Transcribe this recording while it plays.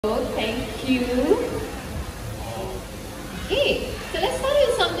Thank you. Okay, so let's start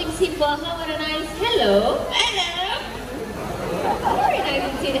with something simple. How about a nice hello? Hello. Very nice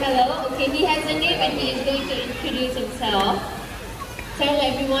to say hello. Okay, he has a name and he is going to introduce himself. Tell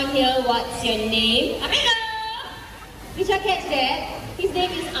everyone here what's your name. Amigo. Did you catch that? His name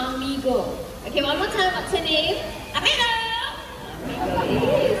is Amigo. Okay, one more time. What's your name? Amigo.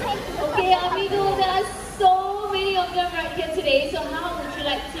 Amigo is. Okay, Amigo. There are so many of them right here today. So how would you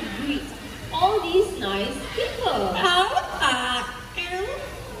like to greet all these nice people? How are you?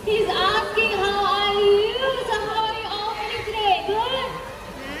 He's asking how are you? So how are you all feeling today? Good?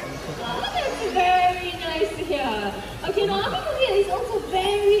 Oh, that's very nice to hear. Okay, now Amigo here is also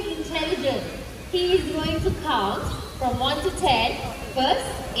very intelligent. He is going to count from 1 to 10. First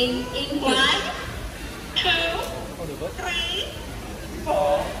in English. 1, 2, 3,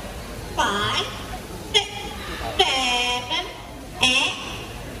 4, 5, 6, 7, 8,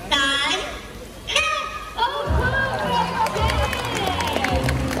 9, 10. Oh,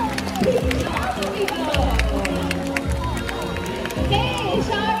 hey,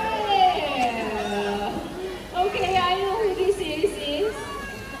 Sharon. Okay, I know who this is.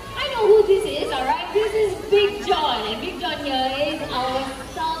 I know who this is, alright? This is Big John. And Big John here is our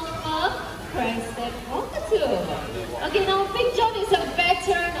sulfur crested cockatoo. Okay, now Big John is a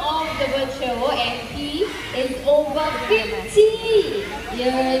veteran of the bird show and he is over 50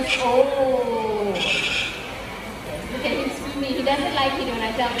 years old. Look at him screaming. He doesn't like it when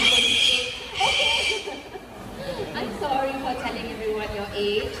I tell him to say, okay. I'm sorry for telling everyone your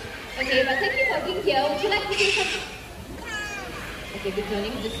age. Okay, but thank you for being here. Would you like to say something? Okay, Big John,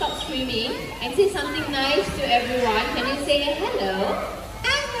 you just stop screaming and say something nice to everyone. Can you say hello?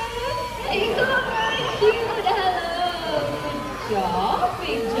 Hello! There you go, very cute, hello! Good job,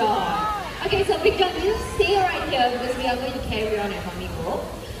 Big John. Okay, so Big John, you stay right here because we are going to carry on with Amigo.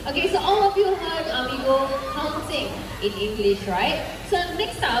 Okay, so all of you heard Amigo counting in English, right? So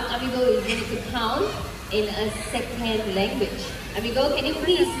next time, Amigo is going to count in a second language. Amigo, can you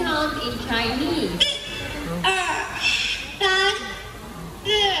please count in Chinese?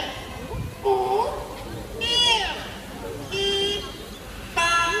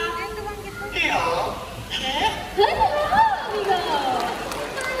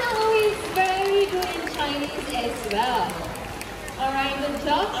 As well. Alright, good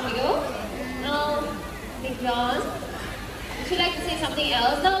job, Amigo. Now, Big John, would you like to say something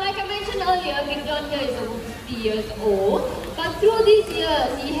else? Now, like I mentioned earlier, Big John here is over 50 years old. But through these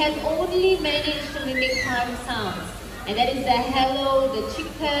years, he has only managed to mimic 5 sounds. And that is the hello, the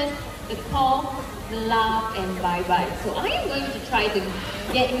chicken, the cough, the laugh, and bye-bye. So I am going to try to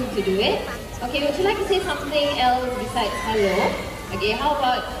get him to do it. Okay, would you like to say something else besides hello? Okay, how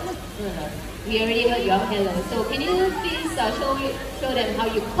about... We already heard your hello. So can you please show them how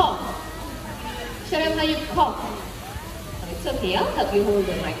you cough? Show them how you cough. It's okay, I'll help you hold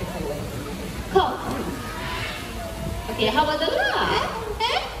the microphone. Cough. Okay, how about the laugh?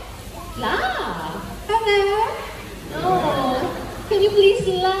 Laugh. Hello. Oh, can you please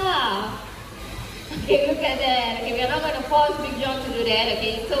laugh? Okay, look at that. Okay, we're not going to force Big John to do that.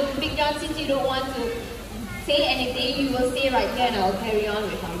 Okay, so Big John, since you don't want to say anything, you will stay right here and I'll carry on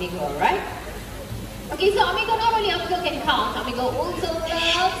with Amigo, alright? Okay, so Amigo, not only Amigo can count, Amigo also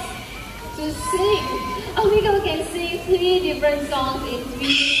loves to sing. Amigo can sing 3 different songs in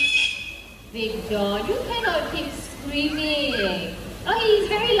 3. Big John, you cannot keep screaming. Oh, he's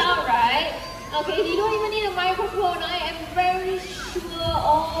very loud, right? Okay, you don't even need a microphone. I am very sure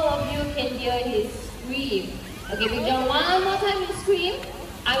all of you can hear his scream. Okay, Big John, one more time you scream,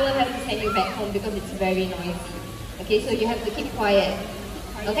 I will have to send you back home because it's very noisy. Okay, so you have to keep quiet.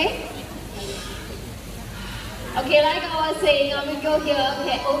 Okay? Okay, like I was saying, Amigo here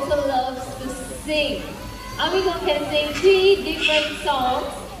also loves to sing. Amigo can sing 3 different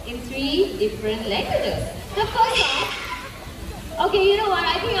songs in 3 different languages. The first song, okay, you know what?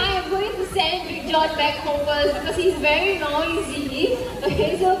 I think I am going to send Big John back home first because he's very noisy.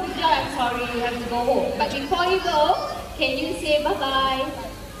 Okay, so Big John, I'm sorry, you have to go home. But before you go, can you say bye-bye?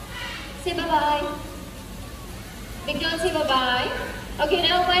 Say bye-bye. Big John, say bye-bye. Okay,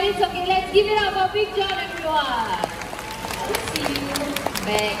 now when it's okay, let's give it up for Big John, everyone. I'll see you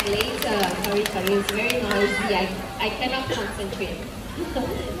back later. Sorry, it's very noisy. I cannot concentrate.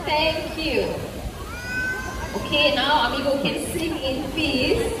 Thank you. Okay, now Amigo can sing in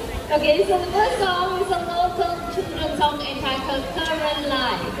peace. Okay, so the first song is a local children's song entitled Current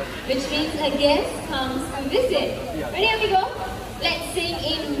Life, which means a guest comes to visit. Ready, Amigo? Let's sing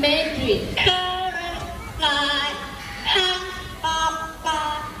in Mandarin. Current life.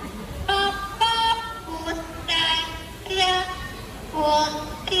 Papa, Papa, 我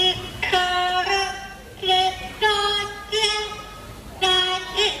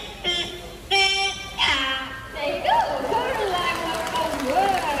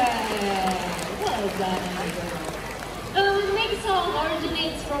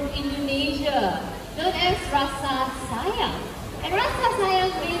known as Rasa Sayang. And Rasa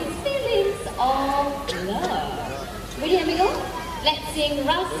Sayang means feelings of love. Ready, amigo? Let's sing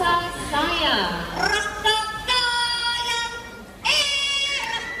Rasa Sayang. Rasa sayang, rasa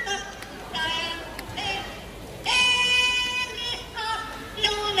sayang, lihat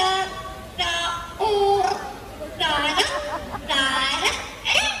luna sa sayang, sayang.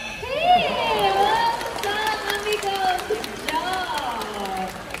 Hey, well done, amigo. Good job.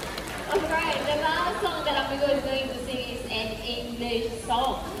 Alright, the last song that amigo is going to sing is an English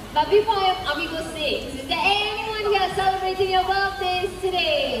song. But before amigo sings, is there anyone here celebrating your birthdays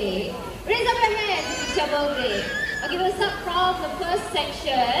today? Raise up your hands if it's your birthday. Okay, we'll start from the first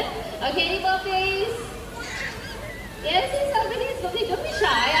section. Okay, any birthdays? Yes, it's somebody's birthday. Don't be shy.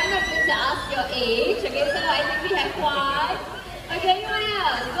 I'm not going to ask your age. Okay, so I think we have one. Okay, anyone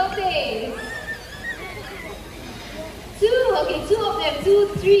else? Birthdays? Two. Okay, two of them.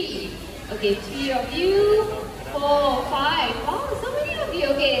 2, 3. Okay, 3 of you. 4, 5. Wow, so many of you.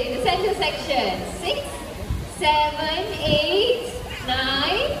 Okay, the center section. 6, 7, 8,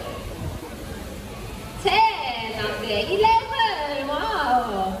 9, 10. Up there. 11.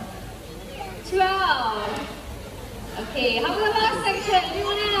 Wow. 12. Okay, how about the last section?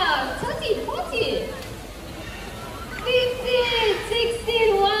 Anyone else? 13, 14. 15,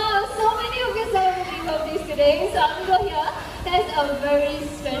 16. Wow, so many of you celebrating birthdays today. So amigo here has a very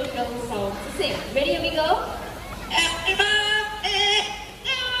special song to sing. Ready, amigo? Happy birthday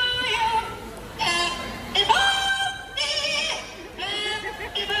to you. Happy birthday.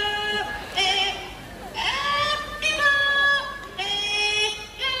 Happy birthday. Happy birthday to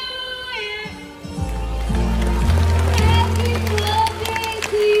you. Happy birthday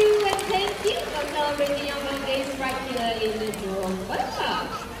to you and thank you for celebrating your birthdays right here in the Jurong Bird Park.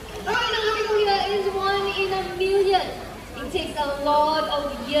 Alright, now amigo here is one in a million. It takes a lot of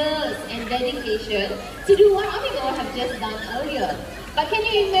years and dedication to do what amigo have just done earlier. But can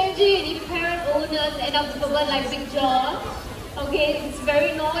you imagine if parent owners end up with a bird like Big John? Okay, it's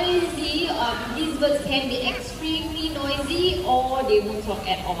very noisy. These birds can be extremely noisy or they won't talk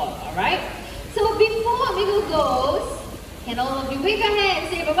at all, alright? So before amigo goes, can all of you wave your hands,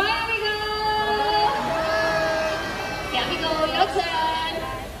 say bye-bye amigo! Okay, amigo, your turn.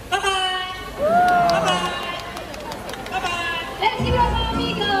 Bye-bye. Bye-bye. Bye-bye. Let's give it up for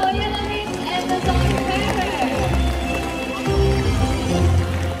amigo, Yellow Mix and the song Parrot.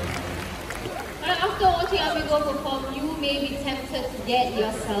 Now, after watching amigo perform, you may be tempted to get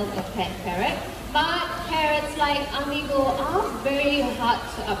yourself a pet parrot. But parrots like amigo are very hard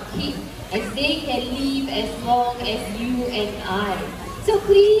to upkeep as they can live as long as you and I. So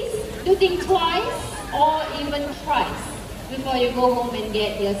please do think twice or even thrice before you go home and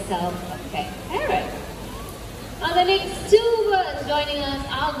get yourself a pet parrot. Now the next two birds joining us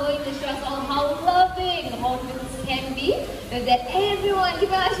are going to show us all how loving hornbills can be. With that, everyone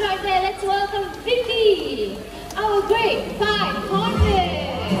give us right there. Let's welcome Vicky, our great fine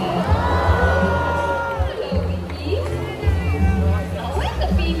hornbill. Hello Vicky. Now when the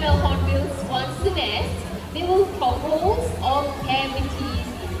female hornbills wants to nest, they will poke holes or cavities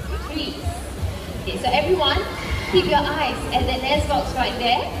in the trees. Okay, so everyone, keep your eyes at the nest box right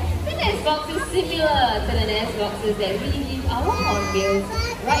there. The nest box is similar to the nest boxes that we give our hornbills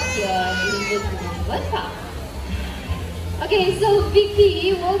right here in the Jurong Bird Park. Okay, so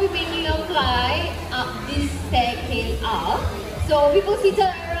Vicky will be making a fly up this staircase up. So people seated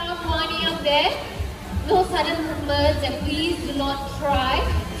around one of there, no sudden movements and please do not try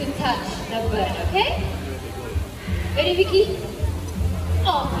to touch the bird, okay? Ready Vicky?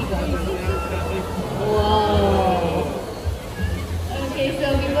 Oh, he goes. Wow. Okay, so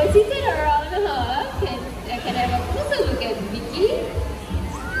we will seated around her. Can I have a closer look at Vicky?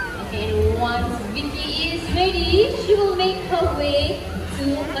 Okay, and once Vicky is ready, she will make her way to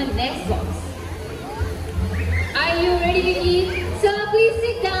her nest box. Are you ready, Vicky? Sir, please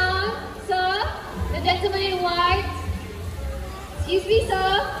sit down. Sir, the gentleman in white. Excuse me,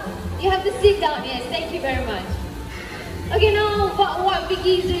 sir. You have to sit down. Yes, thank you very much. Okay, now what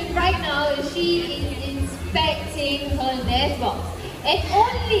Vicky is doing right now is she is inspecting her nest box. And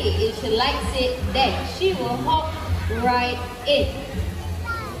only if she likes it, then she will hop right in.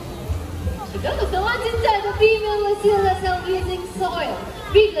 She goes. So once inside, the female will seal herself using soil,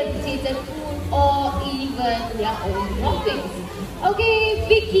 regurgitated food, or even their own droppings. Okay,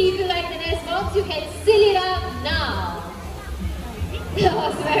 Vicky, if you like the nest box, you can seal it up now. That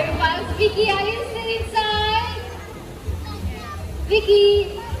was very fast. Vicky, are you still inside?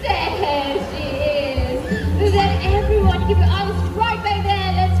 Vicky, there she is. With that, everyone, keep your eyes right back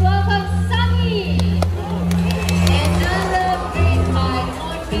there. Let's welcome Sunny. Another great high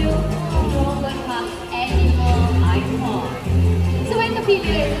hornbill Jurong Bird Park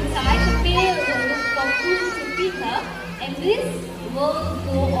female is inside. The male will look for food to feed her, and this will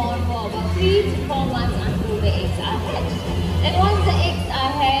go on for about 3 to 4 months until the eggs are hatched. And once the eggs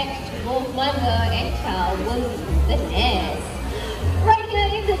are hatched, both mother and child will leave the nest. Right here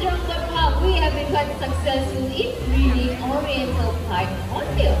in the Jurong Bird Park, we have been quite successful in breeding Oriental pied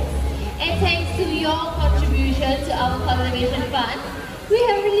hornbills. And thanks to your contribution to our conservation fund, we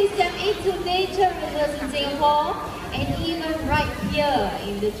have released them into nature reserves in Singapore and even right here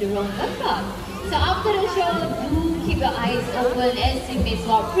in the Jurong Bird Park. So after the show, do keep your eyes open as you may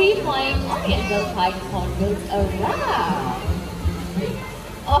swap free-flying Oriental pied hornbills around.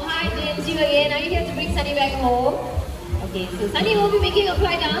 Oh hi, James, you again. Are you here to bring Sunny back home? Okay, so Sunny will be making a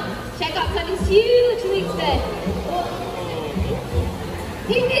flight now. Check out Sunny's huge wingspan. Oh.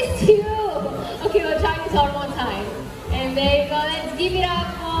 He missed you! Okay, we'll try this one more time. And there you go, let's give it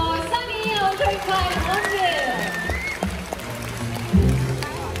up for Sunny, our very fine hornbill.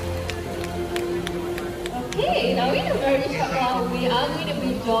 Okay, now in a very short while, we are going to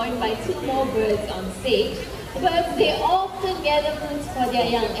be joined by 2 more birds on stage. Birds, they often gather foods for their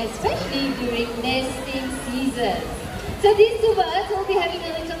young, especially during nesting season. So these 2 birds will be having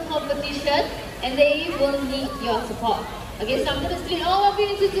a little competition and they will need your support. Okay, so I'm going to split all of you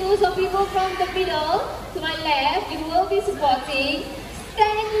into 2. So people from the middle to my left, you will be supporting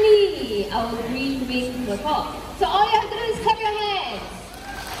Stanley, our green-winged macaw. So all you have to do is clap your hands.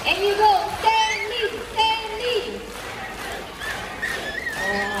 And you go, Stanley, Stanley.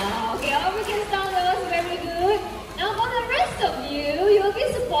 Wow, okay, all we can sound those, very good. Now for the rest of you, you'll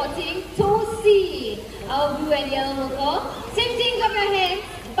be supporting Tosi, our blue and yellow macaw. Same thing, clap your hands.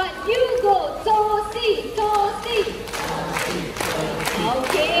 But you go, Tosi, Tosi.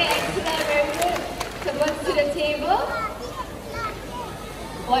 Okay, excellent, very good. So birds to the table.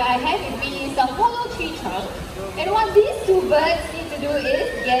 What I have with me is a hollow tree trunk. And what these 2 birds need to do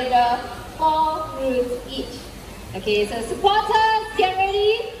is gather 4 fruits each. Okay, so supporters, get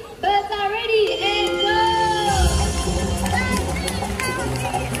ready. Birds are ready and go!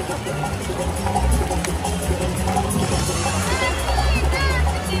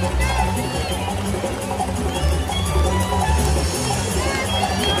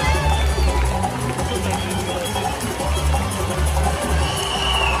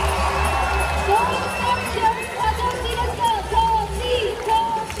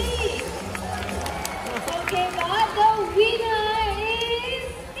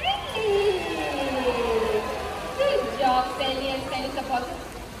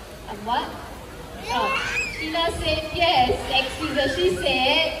 What? Oh, Sheila said yes. Excuse her, she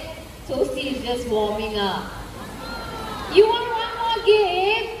said Toasty is just warming up. You want one more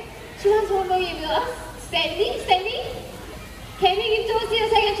game? She wants one more game with us. Stanley? Stanley? Can we give Toasty a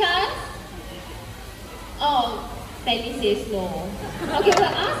second chance? Oh, Stanley says no. Okay,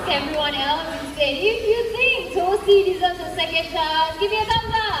 we'll ask everyone else instead. If you think Toasty deserves a second chance, give me a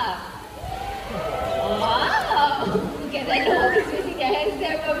thumbs up. Wow! Okay, I know who's raising their hands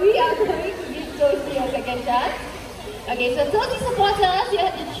there, but we are going to give Toasty a second chance. Okay, so Toasty supporters, you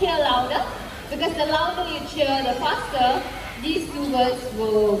have to cheer louder, because the louder you cheer, the faster these 2 birds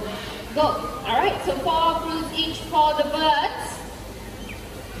will go. Alright, so 4 fruits each for the birds.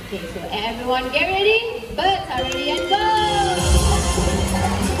 Okay, so everyone get ready. Birds are ready and go!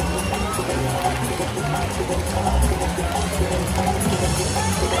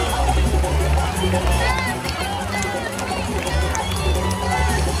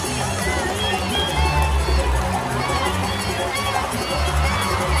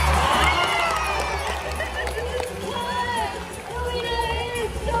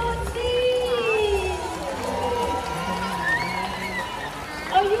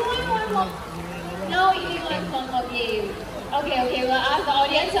 No, you want one more game. Okay, we'll ask the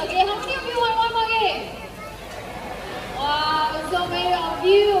audience. Okay, how many of you want one more game? Wow, so many of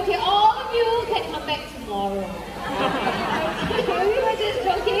you. Okay, all of you can come back tomorrow. Okay, we were just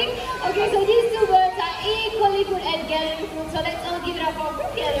joking. Okay, so these 2 birds are equally good at gathering fruit. So let's all give it up for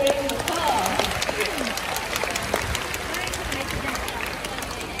fruit gathering.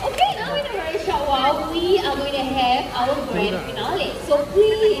 Okay, now in a very short while, we are going to have our grand finale. So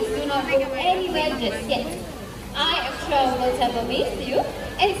please do not go anywhere just yet. I am sure words have amazed you,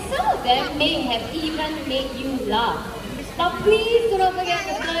 and some of them may have even made you laugh. Now please do not forget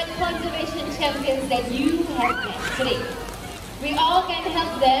the bird conservation champions that you have met today. We all can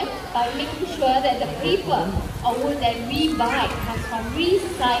help them by making sure that the paper or wood that we buy comes from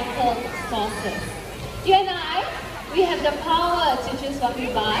recycled sources. You and I, we have the power to choose what we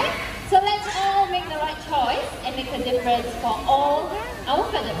buy, so let's all make the right choice and make a difference for all our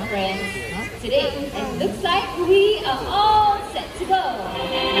feathered friends today. And it looks like we are all set to go.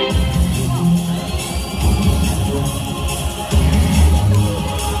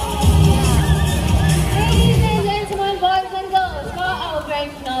 Boys and girls, for our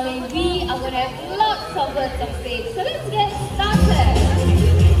grand finale, we are going to have lots of birds on stage. So let's get started.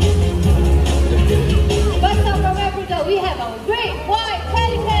 First up from Africa, we have our great white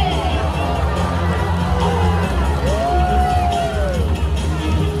pelican.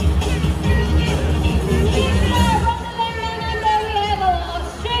 From the land down under, we have our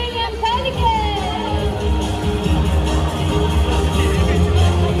Australian pelican.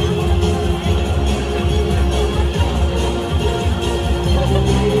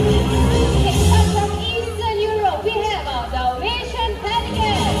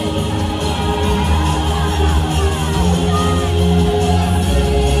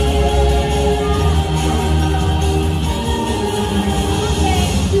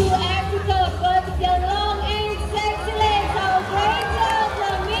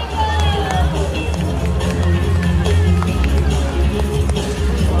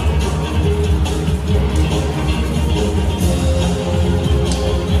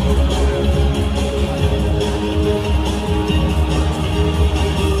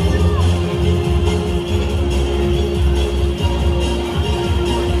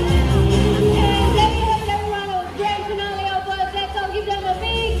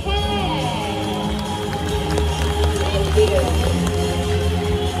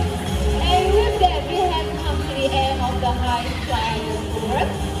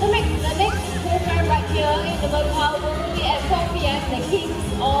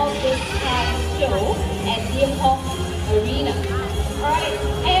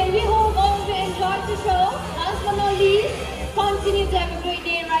 Continue to have a great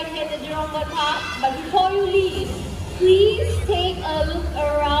day right here at the Jurong Bird Park. But before you leave, please take a look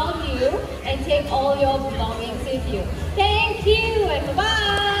around you and take all your belongings with you.